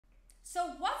So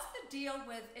what's the deal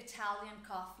with Italian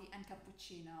coffee and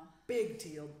cappuccino? Big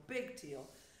deal, big deal.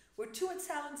 We're two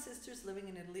Italian sisters living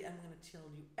in Italy. I'm going to tell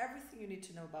you everything you need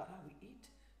to know about how we eat,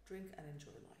 drink, and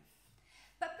enjoy life.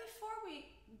 But before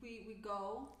we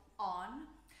go on,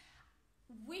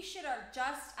 we should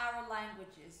adjust our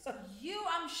languages.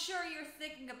 I'm sure you're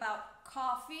thinking about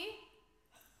coffee,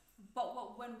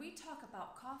 but when we talk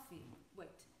about coffee, wait.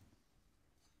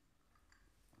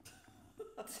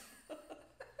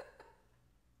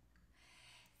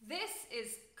 This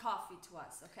is coffee to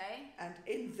us, okay? And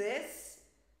in this,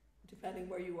 depending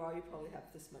where you are, you probably have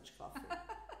this much coffee.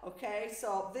 Okay,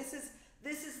 so this is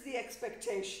the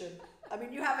expectation. I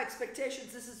mean, you have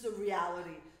expectations. This is the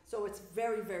reality. So it's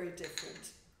very, very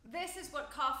different. This is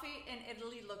what coffee in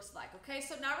Italy looks like. Okay,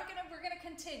 so now we're gonna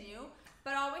continue,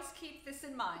 but always keep this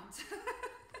in mind.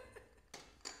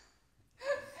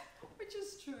 Which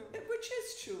is true. Which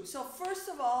is true. So first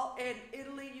of all, in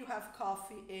Italy, you have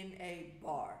coffee in a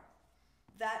bar.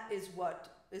 That is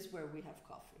where we have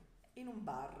coffee. In un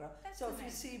bar. So if you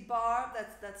see bar,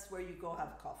 that's where you go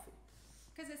have coffee.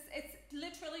 Because it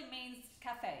literally means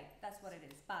cafe. That's what it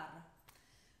is, bar.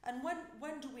 And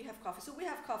when do we have coffee? So we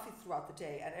have coffee throughout the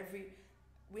day, and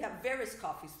we have various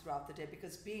coffees throughout the day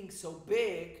because being so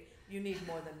big, you need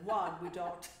more than one. We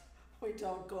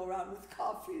don't go around with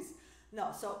coffees.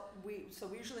 No, so we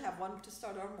usually have one to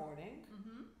start our morning.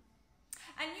 Mm-hmm.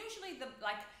 And usually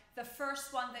the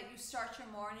first one that you start your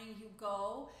morning, you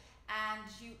go and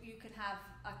you can have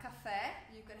a caffè,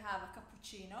 you could have a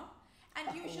cappuccino,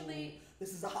 and usually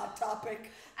this is a hot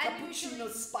topic. Cappuccino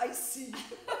spicy.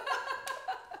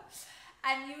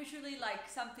 And usually like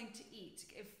something to eat.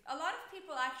 If a lot of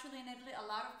people actually in Italy, a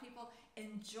lot of people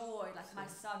enjoy, like my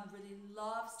son really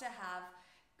loves to have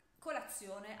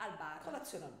colazione al bar.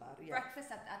 Colazione al bar, yeah.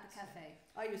 Breakfast at the cafe.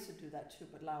 I used to do that too,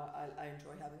 but now I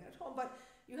enjoy having it at home. But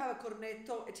you have a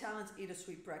cornetto. Italians eat a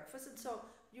sweet breakfast, and so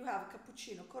you have a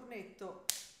cappuccino cornetto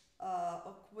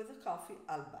with a coffee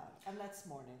al bar, and that's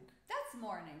morning. That's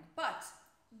morning. But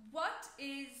what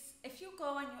is, if you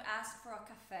go and you ask for a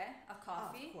caffè, a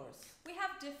coffee, of course. We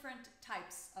have different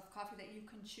types of coffee that you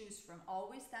can choose from.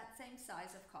 Always that same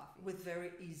size of coffee. With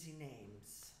very easy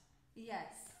names.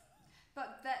 Yes.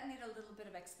 But that need a little bit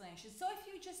of explanation. So if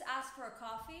you just ask for a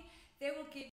coffee, they will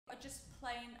give you just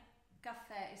plain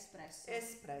caffè espresso.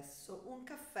 Espresso. Un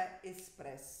caffè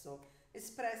espresso.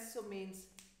 Espresso means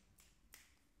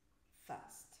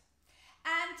fast.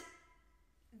 And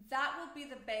that will be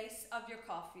the base of your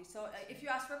coffee. So if you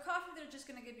ask for a coffee, they're just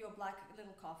going to give you a black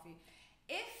little coffee.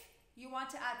 If you want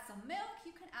to add some milk,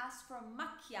 you can ask for a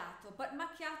macchiato. But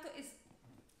macchiato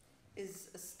is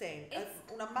a stain.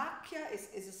 Una macchia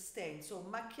is a stain. So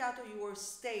macchiato, you are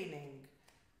staining.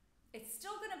 It's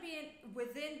still going to be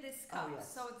within this cup. Oh,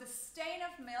 yes. So the stain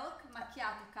of milk,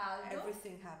 macchiato caldo.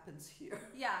 Everything happens here.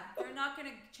 Yeah, they're not going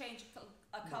to change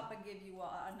a cup and give you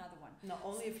another one. No,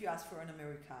 only if you ask for an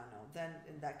Americano. Then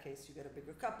in that case you get a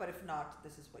bigger cup. But if not,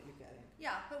 this is what you're getting.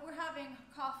 Yeah, but we're having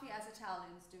coffee as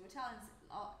Italians do. Italians,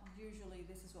 usually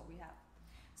this is what we have.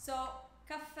 So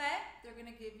caffè, they're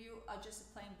going to give you just a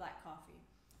plain black coffee.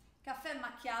 Caffè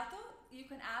macchiato, you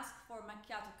can ask for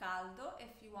macchiato caldo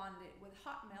if you want it with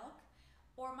hot milk,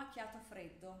 or macchiato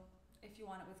freddo if you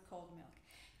want it with cold milk.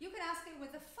 You can ask it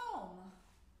with a foam.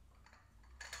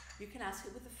 You can ask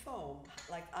it with a foam,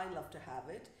 like I love to have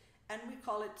it, and we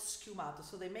call it schiumato.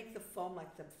 So they make the foam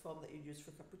like the foam that you use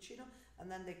for cappuccino,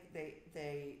 and then they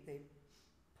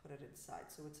put it inside.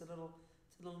 So it's a little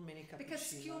mini cappuccino. Because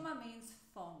schiuma means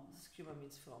foam. Schiuma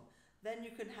means foam. Then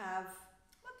you can have.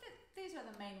 These are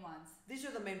the main ones. These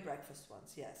are the main breakfast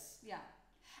ones, yes. Yeah.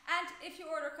 And if you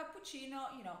order cappuccino,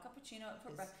 cappuccino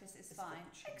for breakfast is fine.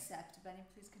 Cappuccino. Except, Benny,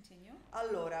 please continue.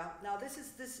 Allora, now this is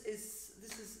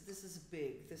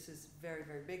big. This is very,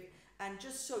 very big. And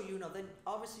just so you know, then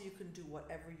obviously you can do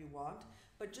whatever you want.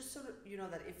 But just so that you know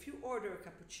that if you order a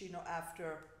cappuccino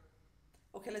after,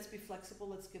 okay, let's be flexible.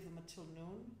 Let's give them until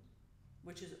noon,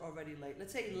 which is already late.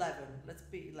 Let's say 11. Let's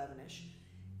be 11ish.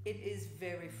 It is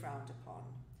very frowned upon.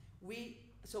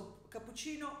 So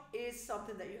cappuccino is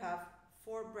something that you have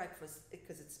for breakfast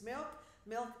because it's milk.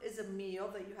 Milk is a meal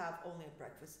that you have only at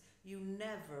breakfast. You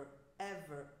never,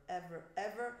 ever, ever,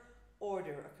 ever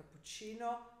order a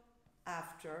cappuccino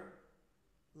after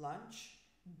lunch,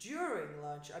 during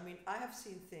lunch. I mean, I have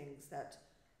seen things that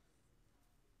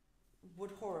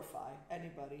would horrify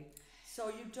anybody. So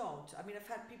you don't. I mean, I've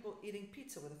had people eating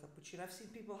pizza with a cappuccino. I've seen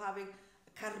people having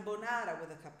carbonara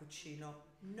with a cappuccino.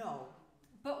 No.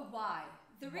 But why?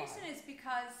 The reason is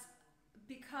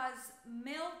because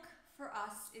milk for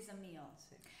us is a meal.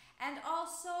 And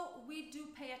also we do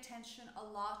pay attention a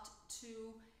lot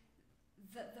to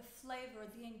the flavor,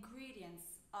 the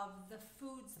ingredients of the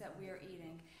foods that we are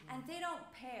eating, and they don't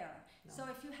pair. No. So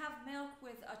if you have milk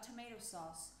with a tomato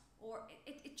sauce, or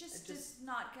it just does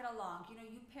not get along. You know,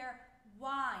 you pair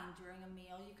wine during a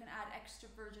meal, you can add extra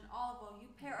virgin olive oil, you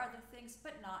pair other things,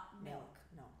 but not milk.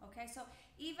 No. Okay, so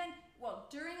even, well,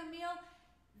 during a meal,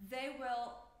 they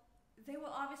will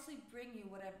obviously bring you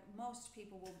whatever. Most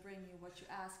people will bring you what you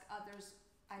ask. Others,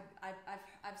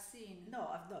 I've seen.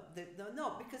 No,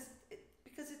 because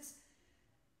it's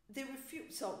they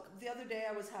refuse. So the other day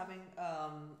I was having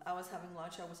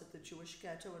lunch. I was at the Jewish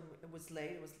ghetto and it was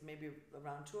late. It was maybe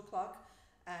around 2:00,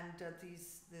 and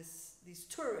these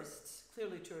tourists,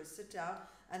 clearly tourists, sit down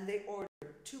and they order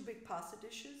 2 big pasta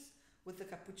dishes with the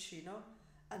cappuccino,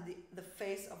 and the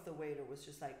face of the waiter was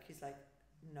just like, he's like,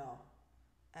 no,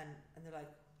 and they're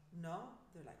like, no,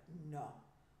 they're like, no,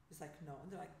 he's like, no,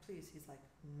 and they're like, please, he's like,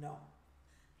 no.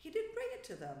 He didn't bring it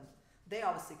to them. They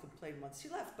obviously complained once he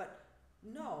left, but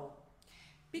no.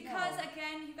 Because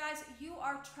again, you guys, you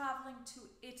are traveling to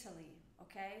Italy,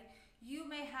 okay? You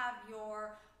may have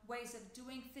your ways of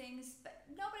doing things, but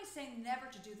nobody's saying never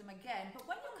to do them again. But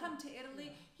when you come to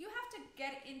Italy, you have to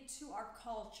get into our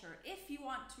culture if you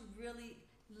want to really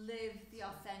live the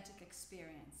authentic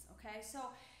experience, okay? So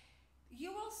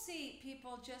you will see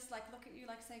people just like look at you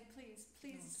like saying, please,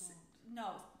 please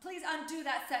undo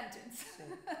that sentence.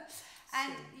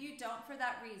 And you don't for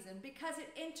that reason, because it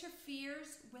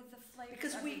interferes with the flavor.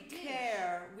 Because of we the dish.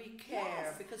 care,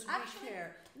 Yes. because Actually, we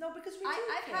care. No, because we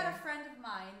I've care. had a friend of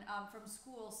mine from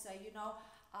school say, you know,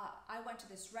 I went to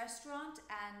this restaurant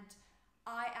and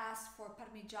I asked for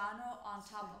parmigiano on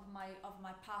top of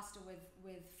my pasta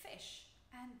with fish,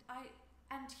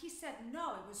 and he said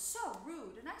no, it was so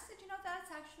rude. And I said, you know,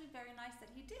 that's actually very nice that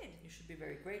he did. You should be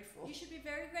very grateful. You should be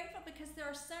very grateful, because there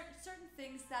are certain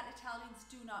things that Italians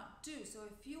do not do. So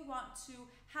if you want to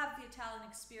have the Italian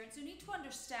experience, you need to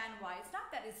understand why. It's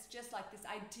not that it's just like this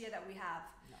idea that we have.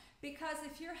 No. Because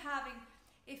if you're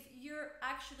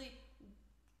actually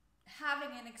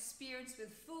having an experience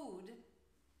with food,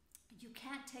 you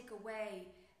can't take away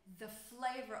the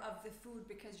flavor of the food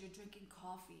because you're drinking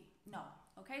coffee. No.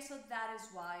 Okay, so that is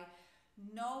why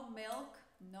no milk,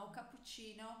 no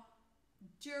cappuccino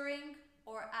during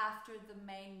or after the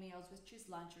main meals, which is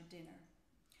lunch or dinner.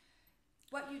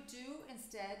 What you do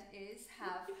instead is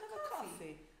have a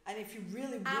coffee. And if you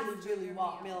really After your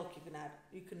want meal. milk,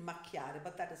 you can macchiato,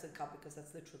 but that doesn't count because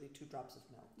that's literally 2 drops of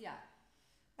milk. Yeah.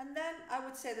 And then I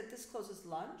would say that this closes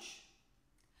lunch.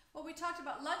 Well, we talked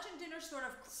about lunch and dinner sort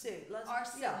of are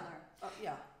similar.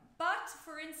 Yeah. But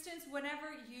for instance,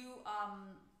 whenever you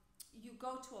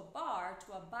go to a bar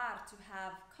to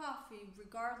have coffee,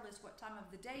 regardless what time of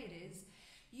the day it is,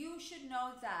 you should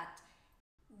know that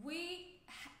we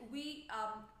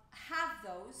have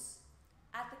those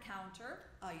at the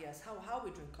counter. Yes. How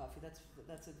we drink coffee?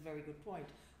 That's a very good point,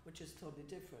 which is totally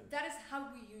different. That is how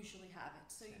we usually have it.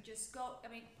 So you just go. I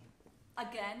mean,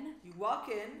 again, you walk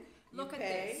in. Look you at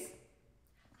pay. this.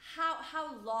 How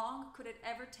long could it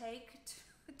ever take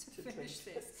to finish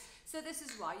this? So this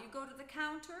is why you go to the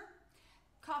counter.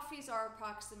 Coffees are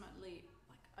approximately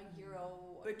like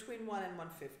 €1. Between 1 and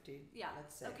 150. Yeah.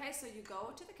 Let's say. Okay, so you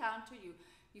go to the counter.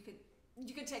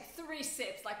 You can take 3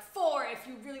 sips, like 4 if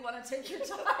you really want to take your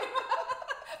time.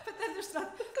 But then there's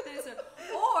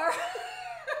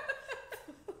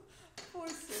 4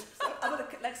 sips.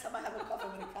 Next time I have a coffee,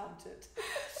 I'm gonna count it.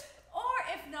 Or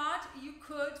if not, you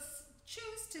could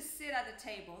choose to sit at the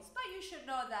tables, but you should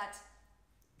know that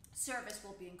service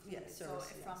will be included.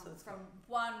 From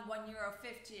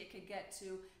 €1.50, it could get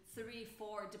to 3,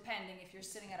 4, depending. If you're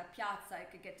sitting at a piazza,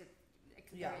 it could get to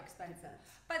very expensive.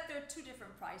 Depends. But they're 2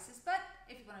 different prices. But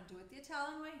if you want to do it the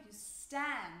Italian way, you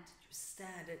stand. You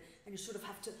stand it, and you sort of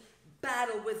have to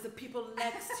battle with the people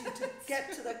next to you to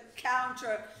get to the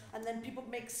counter, and then people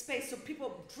make space so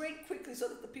people drink quickly so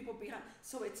that the people behind.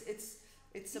 So it's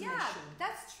a mission.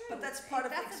 That's true. But that's part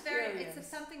of the experience. It's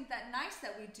something nice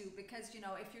that we do, because, you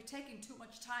know, if you're taking too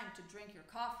much time to drink your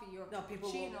coffee or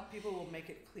cappuccino, people will make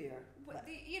it clear.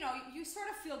 You know, you sort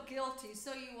of feel guilty,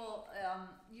 so you will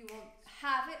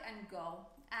have it and go.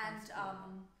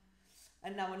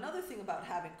 And now another thing about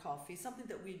having coffee, something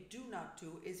that we do not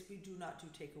do is we do not do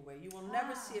takeaway. You will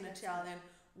never see an Italian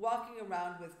walking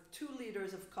around with 2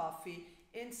 liters of coffee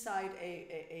inside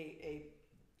a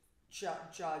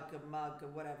jug, a mug, or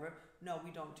whatever. No,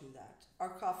 we don't do that. Our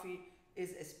coffee is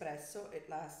espresso. It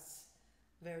lasts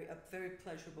a very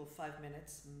pleasurable 5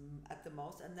 minutes at the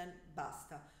most, and then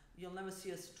basta. You'll never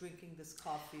see us drinking this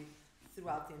coffee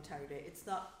throughout the entire day. It's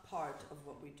not part of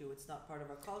what we do. It's not part of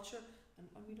our culture,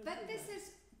 and we don't. But do that.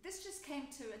 this just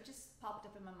popped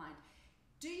up in my mind.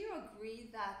 Do you agree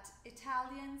that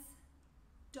Italians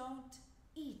don't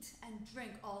eat and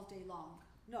drink all day long?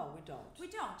 No, we don't. We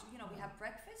don't. You know, we No. have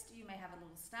breakfast, you may have a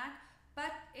little snack,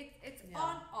 but it's Yeah.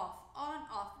 on,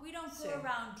 off. We don't go Same.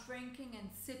 around drinking and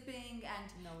sipping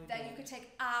and No, we that don't. you could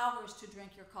take hours to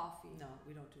drink your coffee. No,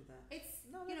 we don't do that. It's,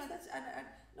 No, you know, and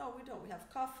no, we don't. We have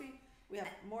coffee. We have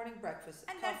morning breakfast,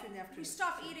 and coffee then in the afternoon. we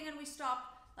stop eating and we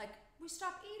stop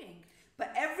eating.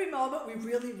 But every moment we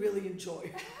really, really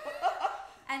enjoy.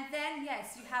 And then,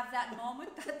 yes, you have that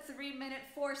moment, that 3 minute,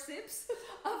 4 sips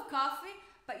of coffee,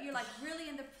 but you're like really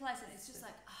in the present. It's just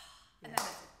like, and then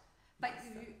that's it. But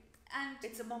and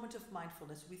It's a moment of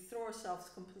mindfulness. We throw ourselves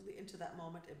completely into that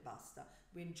moment and basta.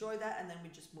 We enjoy that and then we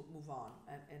just move on.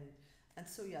 And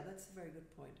so yeah, that's a very good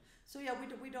point. So yeah,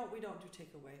 we don't do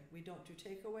takeaway. We don't do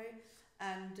takeaway.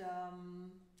 And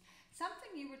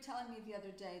something you were telling me the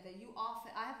other day that you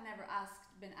often, I have never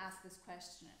been asked this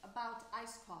question about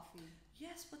iced coffee.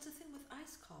 yes, what's the thing with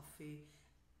iced coffee?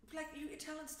 Like you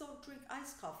Italians don't drink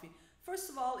iced coffee. First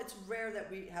of all, it's rare that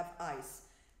we have ice.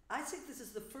 I think this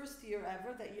is the first year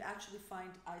ever that you actually find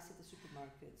ice at the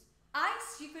supermarkets. Ice,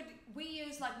 we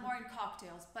use like more in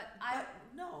cocktails, but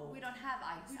no, we don't have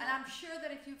ice. We And don't. I'm sure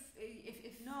that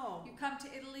if no. you come to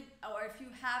Italy, or if you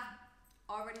have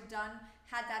already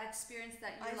had that experience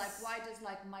that you're like, Ice. why does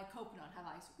like my coconut have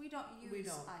ice? We don't use We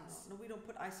don't. ice. No, we don't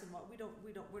put ice in what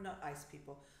we're not ice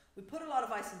people. We put a lot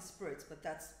of ice in spirits, but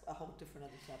that's a whole different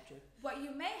other subject. What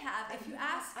you may have, if you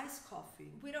have ask, iced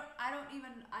coffee.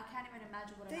 I can't even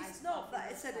imagine what an iced No, coffee I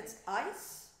looks said like. it's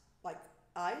ice, like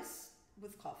ice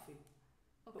with coffee.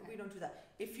 But Okay. we don't do that.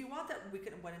 If you want that, we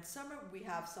can. When in summer we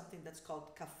have something that's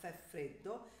called Café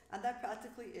freddo, and that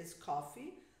practically is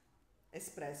coffee,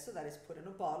 espresso that is put in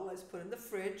a bottle, is put in the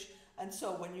fridge, and so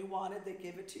when you want it, they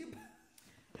give it to you.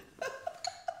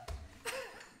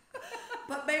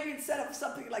 But maybe instead of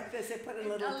something like this, they put in a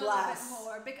little glass. Bit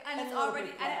more, and A it little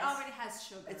bit glass. already has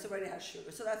sugar. It already has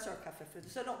sugar, so that's our Café freddo.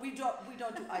 So no, we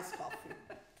don't do iced coffee.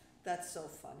 That's so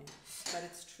funny, but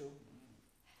it's true.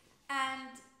 And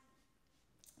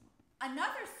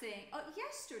another thing,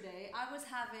 yesterday I was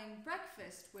having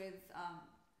breakfast with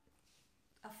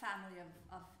a family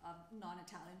of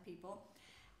non-Italian people,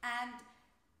 and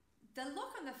the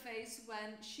look on the face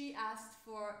when she asked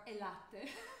for a latte.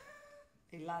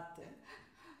 A latte.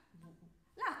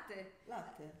 Latte.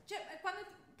 Latte. Cioè,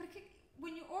 perché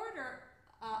when you order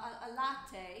a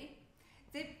latte,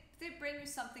 they bring you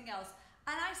something else.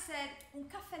 And I said, un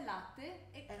caffè latte,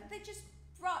 and they just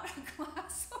brought a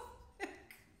glass of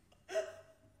milk.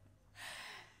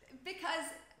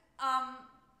 Because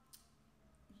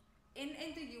in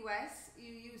the US,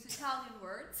 you use Italian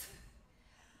words,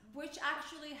 which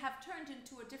actually have turned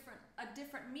into a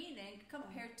different meaning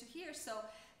compared to here. So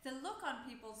the look on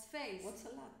people's face. What's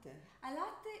a latte? A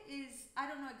latte is, I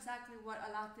don't know exactly what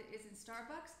a latte is in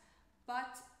Starbucks,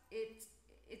 but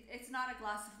it's not a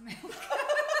glass of milk.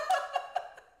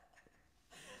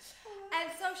 And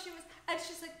so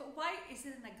she's like, but why is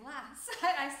it in a glass?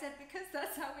 I said, because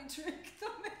that's how we drink the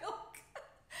milk.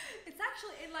 It's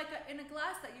actually in a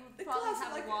glass that you would probably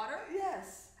have like water.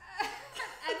 Yes.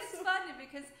 And it's funny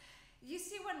because you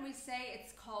see when we say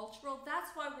it's cultural,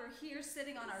 that's why we're here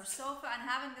sitting on our sofa and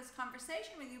having this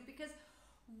conversation with you, because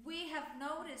we have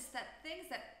noticed that things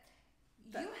that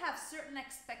you have certain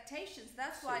expectations.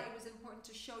 That's why it was important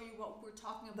to show you what we're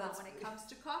talking about when it comes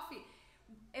to coffee.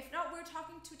 If not, we're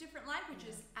talking two different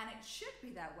languages, and it should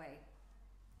be that way.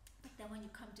 But then when you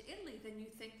come to Italy, then you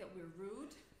think that we're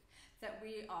rude, that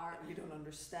we don't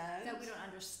understand. That we don't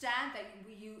understand, that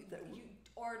you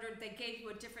ordered, they gave you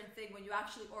a different thing when you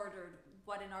actually ordered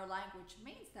what in our language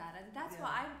means that. And that's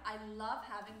why I love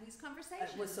having these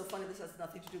conversations. It was so funny, this has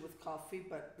nothing to do with coffee,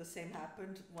 but the same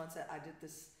happened once I did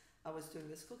this. I was doing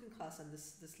this cooking class, and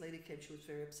this lady came. She was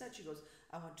very upset. She goes,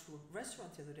 I went to a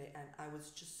restaurant the other day and I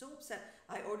was just so upset.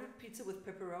 I ordered pizza with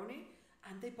pepperoni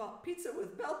and they bought pizza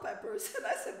with bell peppers. And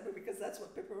I said, well, because that's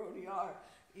what pepperoni are.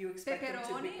 You expect them to be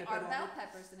pepperoni. Pepperoni or bell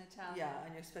peppers in Italian. Yeah,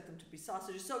 and you expect them to be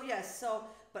sausages. So yes,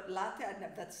 but latte,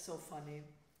 that's so funny.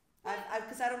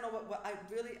 Because I don't know what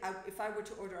if I were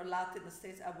to order a latte in the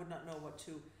States, I would not know what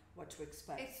to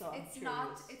expect. It's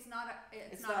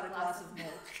not a glass of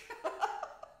milk.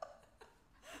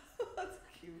 That's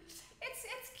cute.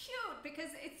 It's cute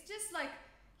because it's just like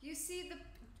you see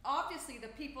obviously the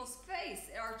people's face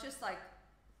are just like,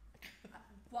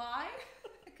 why?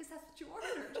 Because that's what you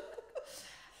ordered.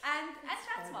 And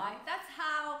that's why.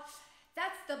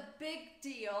 That's the big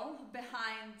deal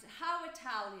behind how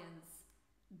Italians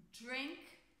drink,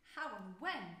 how and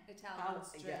when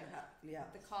Italians drink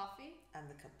the coffee and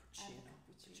the cappuccino,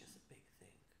 which is a big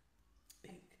thing.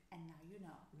 Big. And now you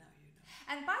know.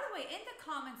 And by the way, in the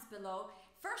comments below,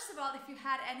 first of all, if you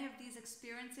had any of these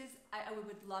experiences, I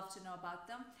would love to know about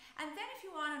them. And then if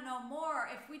you want to know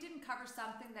more, if we didn't cover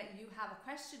something that you have a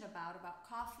question about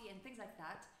coffee and things like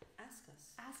that, ask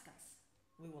us. Ask us.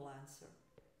 We will answer.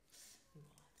 We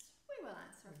will answer. We will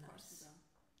answer, of Nice. course we will.